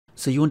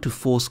So you want to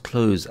force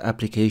close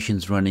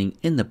applications running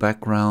in the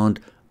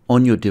background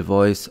on your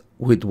device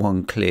with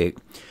one click.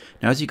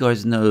 Now, as you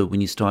guys know,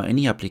 when you start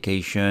any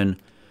application,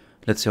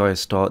 let's say I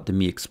start the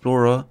Mi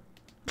Explorer,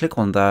 click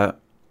on that.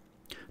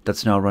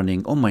 That's now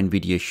running on my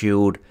Nvidia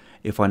Shield.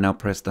 If I now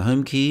press the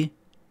home key,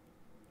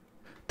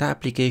 that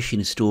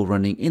application is still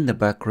running in the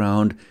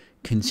background,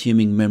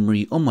 consuming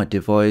memory on my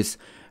device.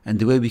 And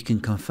the way we can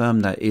confirm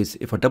that is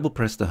if I double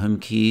press the home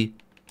key,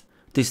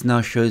 this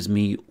now shows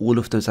me all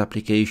of those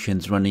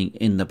applications running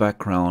in the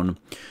background.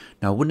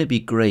 Now, wouldn't it be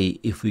great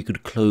if we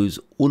could close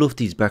all of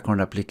these background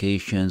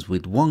applications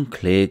with one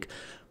click,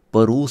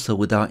 but also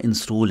without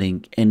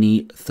installing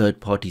any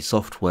third-party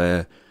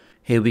software?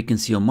 Here we can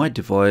see on my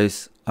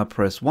device, I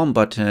press one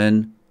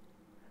button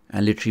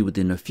and literally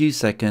within a few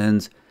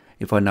seconds,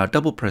 if I now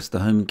double press the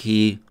home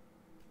key,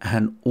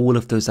 and all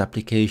of those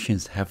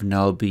applications have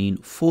now been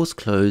force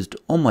closed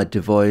on my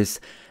device,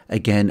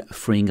 again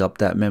freeing up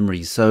that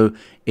memory. So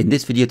in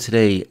this video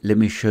today, let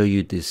me show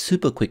you this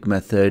super quick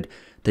method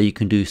that you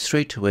can do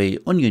straight away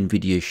on your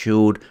Nvidia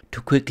Shield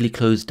to quickly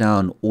close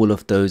down all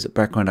of those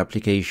background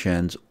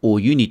applications. All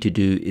you need to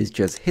do is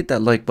just hit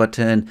that like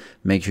button,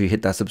 make sure you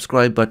hit that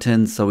subscribe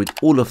button. So with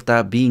all of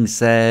that being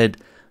said,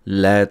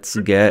 let's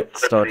get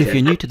started. If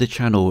you're new to the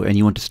channel and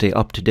you want to stay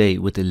up to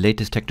date with the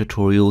latest tech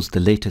tutorials, the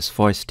latest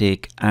Fire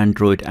Stick,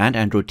 Android and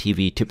Android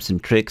TV tips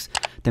and tricks,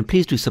 then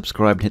please do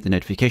subscribe and hit the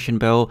notification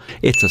bell.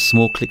 It's a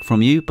small click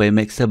from you, but it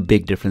makes a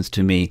big difference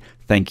to me.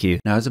 Thank you.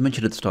 Now, as I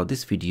mentioned at the start of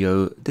this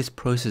video, this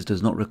process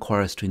does not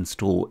require us to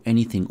install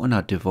anything on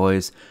our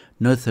device,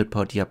 no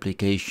third-party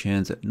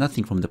applications,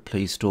 nothing from the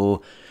Play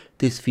Store.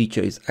 This feature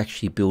is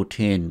actually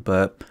built in,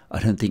 but I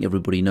don't think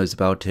everybody knows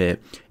about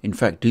it. In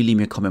fact, do leave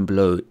me a comment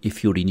below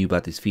if you already knew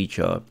about this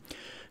feature.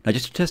 Now,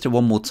 just to test it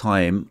one more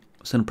time,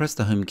 so I'm going to press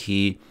the home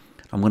key.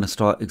 I'm going to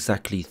start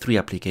exactly 3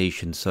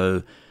 applications.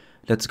 So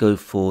let's go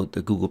for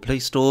the Google Play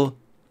Store.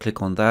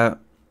 Click on that.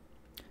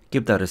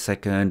 Give that a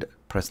second.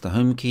 Press the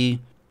home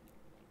key.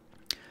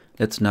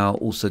 Let's now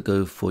also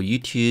go for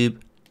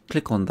YouTube.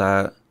 Click on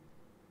that.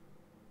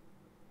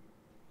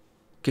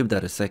 Give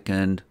that a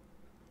second.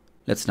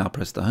 Let's now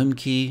press the home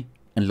key.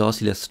 And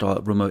lastly, let's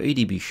start Remote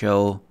ADB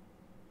Shell.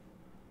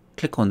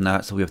 Click on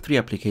that. So we have 3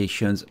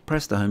 applications.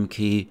 Press the home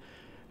key.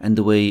 And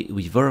the way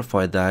we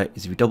verify that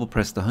is if you double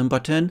press the home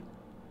button,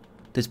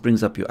 this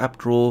brings up your app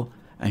drawer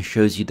and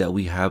shows you that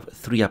we have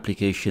 3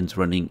 applications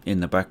running in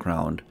the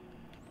background.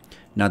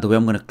 Now, the way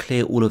I'm going to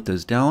clear all of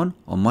those down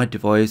on my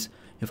device,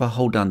 if I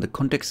hold down the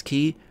context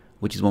key,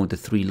 which is one with the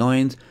 3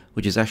 lines,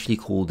 which is actually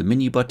called the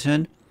menu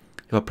button,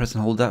 if I press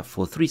and hold that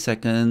for 3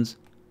 seconds,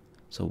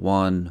 so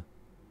 1,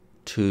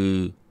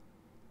 2,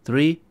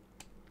 3.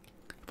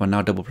 If I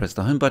now double press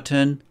the home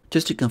button,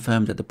 just to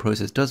confirm that the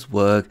process does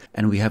work,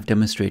 and we have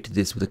demonstrated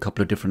this with a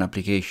couple of different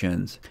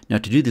applications. Now,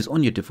 to do this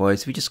on your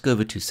device, we just go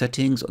over to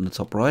settings on the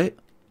top right,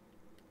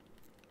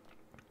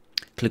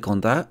 click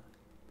on that,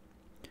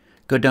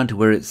 go down to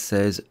where it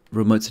says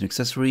remotes and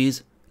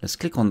accessories, let's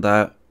click on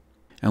that,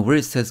 and where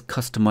it says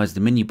customize the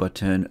menu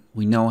button,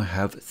 we now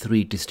have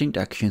 3 distinct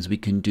actions we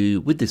can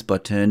do with this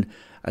button,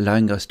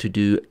 allowing us to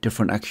do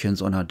different actions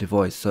on our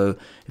device. So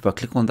if I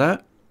click on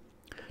that,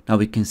 now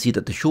we can see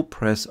that the short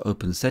press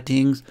opens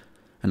settings,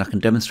 and I can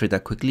demonstrate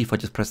that quickly. If I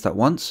just press that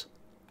once,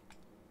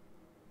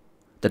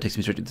 that takes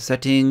me straight to the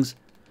settings,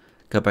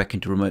 go back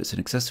into remotes and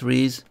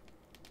accessories,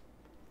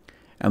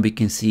 and we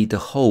can see the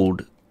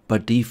hold. By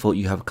default,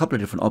 you have a couple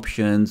of different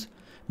options.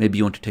 Maybe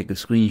you want to take a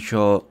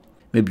screenshot,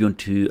 maybe you want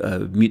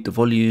to mute the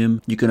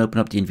volume. You can open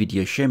up the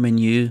Nvidia share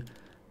menu,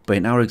 but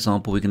in our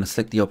example, we're going to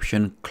select the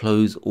option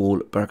close all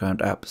background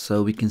apps.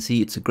 So we can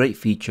see it's a great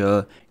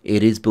feature.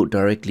 It is built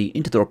directly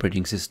into the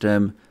operating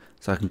system.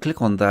 So I can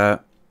click on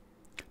that,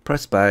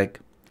 press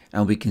back,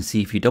 and we can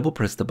see if you double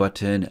press the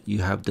button, you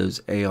have those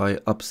AI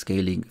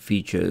upscaling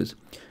features.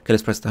 Okay,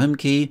 let's press the home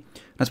key.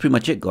 That's pretty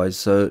much it, guys.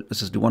 So let's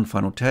just do one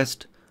final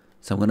test.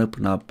 So I'm going to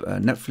open up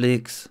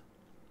Netflix,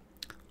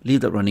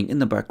 leave that running in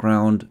the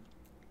background,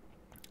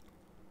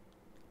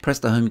 press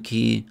the home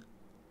key.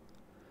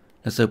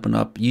 Let's open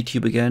up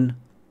YouTube again.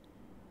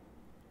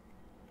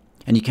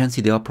 And you can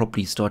see they are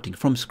properly starting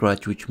from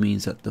scratch, which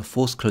means that the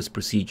force close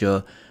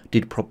procedure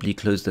did properly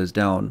close those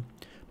down.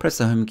 Press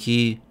the home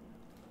key.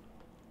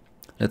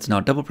 Let's now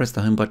double press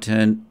the home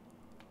button.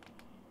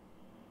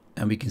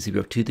 And we can see we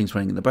have 2 things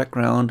running in the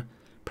background.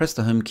 Press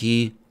the home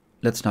key.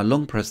 Let's now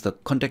long press the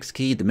context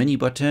key, the menu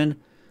button.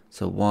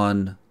 So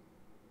 1,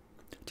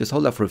 just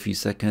hold that for a few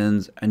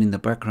seconds. And in the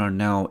background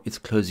now, it's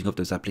closing off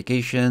those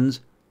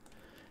applications.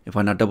 If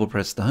I now double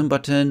press the home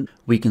button,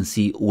 we can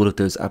see all of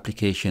those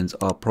applications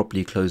are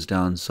properly closed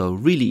down. So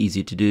really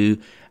easy to do,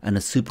 and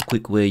a super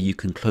quick way you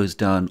can close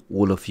down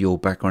all of your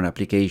background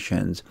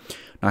applications.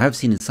 Now, I have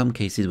seen in some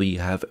cases where you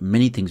have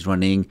many things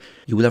running,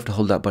 you will have to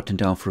hold that button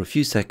down for a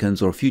few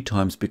seconds or a few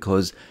times,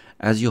 because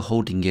as you're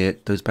holding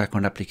it, those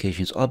background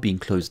applications are being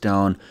closed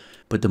down.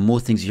 But the more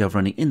things you have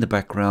running in the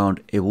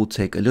background, it will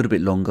take a little bit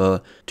longer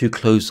to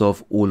close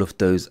off all of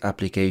those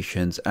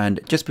applications. And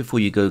just before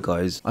you go,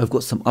 guys, I've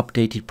got some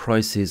updated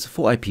prices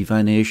for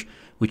IPVanish,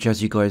 which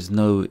as you guys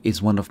know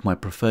is one of my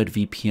preferred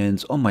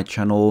VPNs on my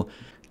channel.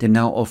 They're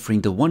now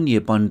offering the 1-year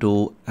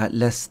bundle at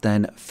less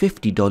than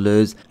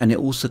 $50, and it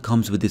also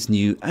comes with this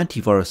new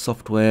antivirus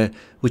software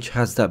which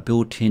has that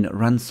built-in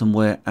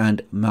ransomware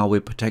and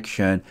malware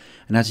protection.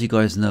 And as you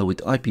guys know,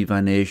 with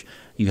IPVanish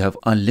you have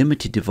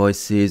unlimited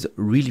devices,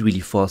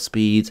 really fast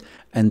speeds,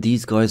 and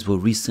these guys were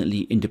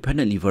recently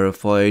independently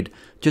verified,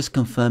 just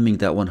confirming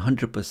that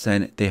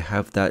 100% they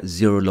have that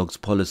zero logs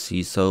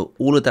policy. So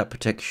all of that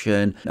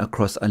protection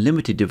across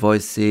unlimited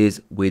devices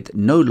with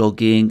no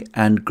logging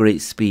and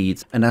great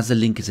speeds. And as the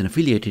link is an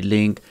affiliated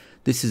link,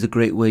 this is a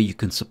great way you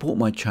can support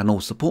my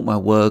channel, support my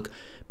work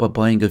by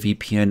buying a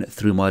VPN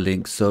through my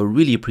link. So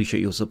really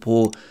appreciate your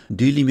support.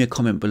 Do leave me a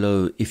comment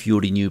below if you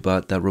already knew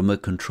about that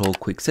remote control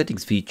quick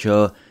settings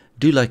feature.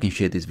 Do like and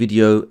share this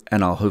video,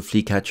 and I'll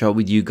hopefully catch up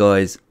with you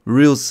guys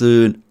real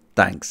soon.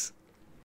 Thanks.